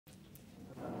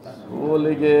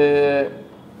ಸೋಲಿಗೆ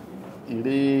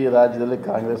ಇಡೀ ರಾಜ್ಯದಲ್ಲಿ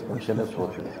ಕಾಂಗ್ರೆಸ್ ಪಕ್ಷನೇ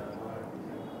ಸೋತಿದೆ.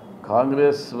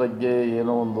 ಕಾಂಗ್ರೆಸ್ ಬಗ್ಗೆ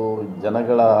ಏನೋ ಒಂದು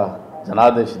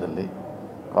ಜನಾದೇಶದಲ್ಲಿ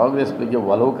ಕಾಂಗ್ರೆಸ್ ಬಗ್ಗೆ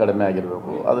ಒಲವು ಕಡಿಮೆ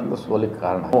ಆಗಿರಬೇಕು, ಅದರಿಂದ ಸೋಲಿಗೆ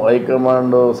ಕಾರಣ.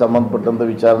 ಹೈಕಮಾಂಡ್ ಸಂಬಂಧಪಟ್ಟಂಥ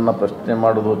ವಿಚಾರನ ಪ್ರಶ್ನೆ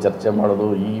ಮಾಡೋದು, ಚರ್ಚೆ ಮಾಡೋದು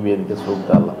ಈ ವೇದಿಕೆ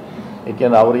ಸೂಕ್ತ ಅಲ್ಲ.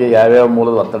 ಏಕೆಂದರೆ ಅವರಿಗೆ ಯಾವ್ಯಾವ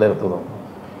ಮೂಲದ ಒತ್ತಡ ಇರ್ತದೋ,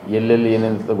 ಎಲ್ಲೆಲ್ಲಿ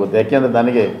ಏನೇನಿರ್ತದೆ ಗೊತ್ತು. ಯಾಕೆಂದರೆ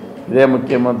ನನಗೆ ಇದೇ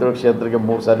ಮುಖ್ಯಮಂತ್ರಿ ಕ್ಷೇತ್ರಕ್ಕೆ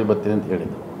 3 ಸಾರಿ ಬರ್ತೀನಿ ಅಂತ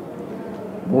ಹೇಳಿದ್ದು.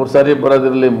 3 ಸಾರಿ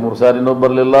ಬರೋದಿರಲಿ, 3 ಸಾರಿನೂ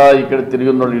ಬರಲಿಲ್ಲ. ಈ ಕಡೆ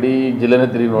ತಿರುಗಿ ನೋಡಿ, ಇಡೀ ಜಿಲ್ಲೆನೇ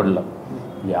ತಿರುಗಿ ನೋಡಲಿಲ್ಲ.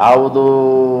 ಯಾವುದು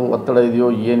ಒತ್ತಡ ಇದೆಯೋ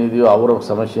ಏನಿದೆಯೋ, ಅವರ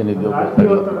ಸಮಸ್ಯೆ ಏನಿದೆಯೋ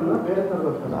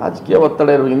ರಾಜಕೀಯ ಒತ್ತಡ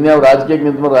ಇರಬೇಕು. ಇನ್ಯಾವ ರಾಜಕೀಯಕ್ಕೆ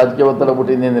ನಿಂತ ರಾಜಕೀಯ ಒತ್ತಡ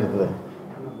ಬಿಟ್ಟು ಇನ್ನೇನಿರ್ತದೆ?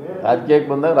 ರಾಜಕೀಯಕ್ಕೆ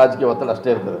ಬಂದಾಗ ರಾಜಕೀಯ ಒತ್ತಡ ಅಷ್ಟೇ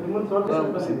ಇರ್ತದೆ.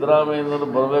 ಸಿದ್ದರಾಮಯ್ಯನವರು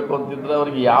ಬರಬೇಕು ಅಂತಿದ್ರೆ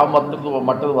ಅವ್ರಿಗೆ ಯಾವ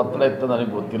ಮಟ್ಟದ ಒತ್ತಡ ಇತ್ತು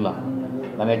ನನಗೆ ಗೊತ್ತಿಲ್ಲ.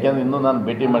 ನಾನು ಯಾಕೆಂದರೆ ಇನ್ನೂ ನಾನು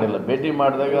ಭೇಟಿ ಮಾಡಿಲ್ಲ. ಭೇಟಿ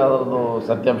ಮಾಡಿದಾಗ ಅದರದ್ದು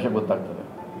ಸತ್ಯಾಂಶ ಗೊತ್ತಾಗ್ತದೆ.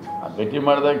 ಆ ಭೇಟಿ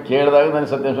ಮಾಡಿದಾಗ ಕೇಳಿದಾಗ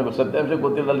ನನಗೆ ಸತ್ಯಾಂಶ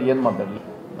ಗೊತ್ತಿಲ್ಲದಲ್ಲಿ ಏನು ಮಾತಾಡಲಿ.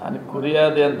 ನನಗೆ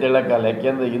ಕುರಿಯಾದೆ ಅಂತ ಹೇಳೋಕ್ಕಲ್ಲ.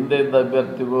 ಯಾಕೆಂದರೆ ಹಿಂದೆ ಇದ್ದ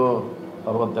ಅಭ್ಯರ್ಥಿಗೂ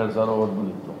 62,000 ಓಟ್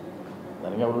ಬಂದಿತ್ತು.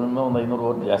 ನನಗೆ ಅವ್ರಿಂದ ಒಂದು 500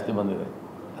 ಓಟ್ ಜಾಸ್ತಿ ಬಂದಿದೆ.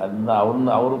 ಅದನ್ನ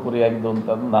ಅವರು ಕುರಿಯಾಗಿದ್ದು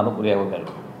ಅಂತಂದು ನಾನು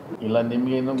ಕುರಿಯಾಗಬೇಕಾಗಿತ್ತು. ಇಲ್ಲ,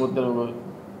 ನಿಮಗೆ ಇನ್ನೂ ಗೊತ್ತಿರೋ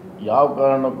ಯಾವ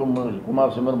ಕಾರಣಕ್ಕೂ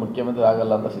ಕುಮಾರಸ್ವಾಮಿ ಮುಖ್ಯಮಂತ್ರಿ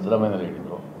ಆಗಲ್ಲ ಅಂತ ಸಿದ್ದರಾಮಯ್ಯನವರು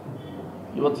ಹೇಳಿದರು.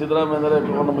 ಇವತ್ತು ಸಿದ್ದರಾಮಯ್ಯನವರೇ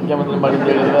ಒಂದು ಮುಖ್ಯಮಂತ್ರಿ ಮಾಡಿದ್ದು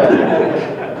ಹೇಳಿದರೆ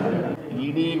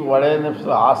ಇಡೀ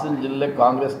ಹಾಸನ ಜಿಲ್ಲೆ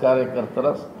ಕಾಂಗ್ರೆಸ್ ಕಾರ್ಯಕರ್ತರ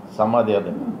ಸಮಾಧಿ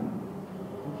ಅದನ್ನು.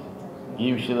 ಈ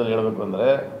ವಿಷಯದಲ್ಲಿ ಹೇಳಬೇಕು ಅಂದರೆ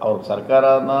ಅವ್ರ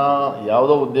ಸರ್ಕಾರನ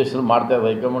ಯಾವುದೋ ಉದ್ದೇಶದಲ್ಲಿ ಮಾಡ್ತಾಯಿದ್ರು.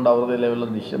 ಹೈಕಮಾಂಡ್ ಅವ್ರದ್ದೇ ಲೆವೆಲ್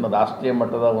ಡಿಸಿಷನ್, ರಾಷ್ಟ್ರೀಯ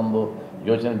ಮಟ್ಟದ ಒಂದು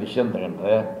ಯೋಚನೆ ಡಿಸಿಷನ್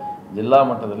ತಗೊಂಡ್ರೆ ಜಿಲ್ಲಾ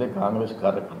ಮಟ್ಟದಲ್ಲಿ ಕಾಂಗ್ರೆಸ್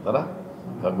ಕಾರ್ಯಕರ್ತರ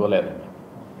ಕಗ್ಗೊಲೆ ಇದೆ.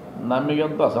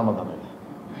 ನಮಗಂತೂ ಅಸಮಾಧಾನ ಇದೆ.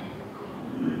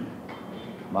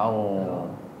 ನಾವು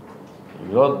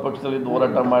ವಿರೋಧ ಪಕ್ಷದಲ್ಲಿ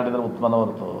ಹೋರಾಟ ಮಾಡಿದರೆ ಉತ್ಪನ್ನ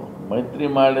ಹೊರತು ಮೈತ್ರಿ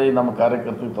ಮಾಡಿ ನಮ್ಮ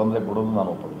ಕಾರ್ಯಕರ್ತರಿಗೆ ತೊಂದರೆ ಕೊಡೋದು ನಾನು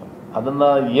ಒಪ್ಪಲ್ಲ. ಅದನ್ನು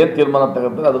ಏನು ತೀರ್ಮಾನ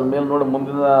ತಗೋತಾರೆ ಅದ್ರ ಮೇಲೆ ನೋಡಿ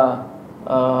ಮುಂದಿನ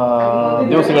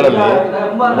ದಿವಸಗಳಲ್ಲಿ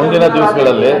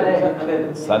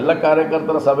ಎಲ್ಲ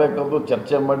ಕಾರ್ಯಕರ್ತರ ಸಭೆ ಕರೆದು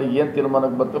ಚರ್ಚೆ ಮಾಡಿ ಏನು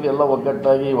ತೀರ್ಮಾನಕ್ಕೆ ಬರ್ತಾರೆ ಎಲ್ಲ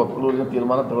ಒಗ್ಗಟ್ಟಾಗಿ ಒಕ್ಕಲೂರಿನ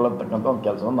ತೀರ್ಮಾನ ತಗೊಳ್ಳತಕ್ಕಂಥ ಒಂದು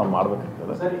ಕೆಲಸವನ್ನು ನಾವು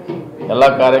ಮಾಡಬೇಕಾಗ್ತದೆ. ಎಲ್ಲ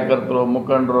ಕಾರ್ಯಕರ್ತರು,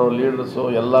 ಮುಖಂಡರು, ಲೀಡರ್ಸು,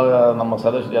 ಎಲ್ಲ ನಮ್ಮ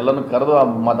ಸದಸ್ಯರು ಎಲ್ಲನೂ ಕರೆದು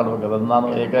ಮಾತಾಡಬೇಕಾದ್ರೆ ನಾನು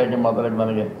ಏಕಾಏಕಿ ಮಾತಾಡೋಕ್ಕೆ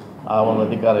ನನಗೆ ಆ ಒಂದು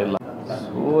ಅಧಿಕಾರ ಇಲ್ಲ.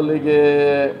 ಸೋಲಿಗೆ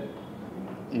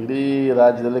ಇಡೀ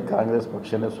ರಾಜ್ಯದಲ್ಲಿ ಕಾಂಗ್ರೆಸ್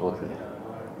ಪಕ್ಷನೇ ಸೋತಿದೆ.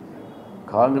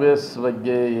 ಕಾಂಗ್ರೆಸ್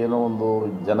ಬಗ್ಗೆ ಏನೋ ಒಂದು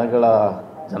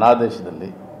ಜನಾದೇಶದಲ್ಲಿ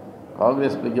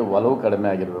ಕಾಂಗ್ರೆಸ್ ಬಗ್ಗೆ ಒಲವು ಕಡಿಮೆ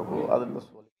ಆಗಿರಬೇಕು, ಅದರಿಂದ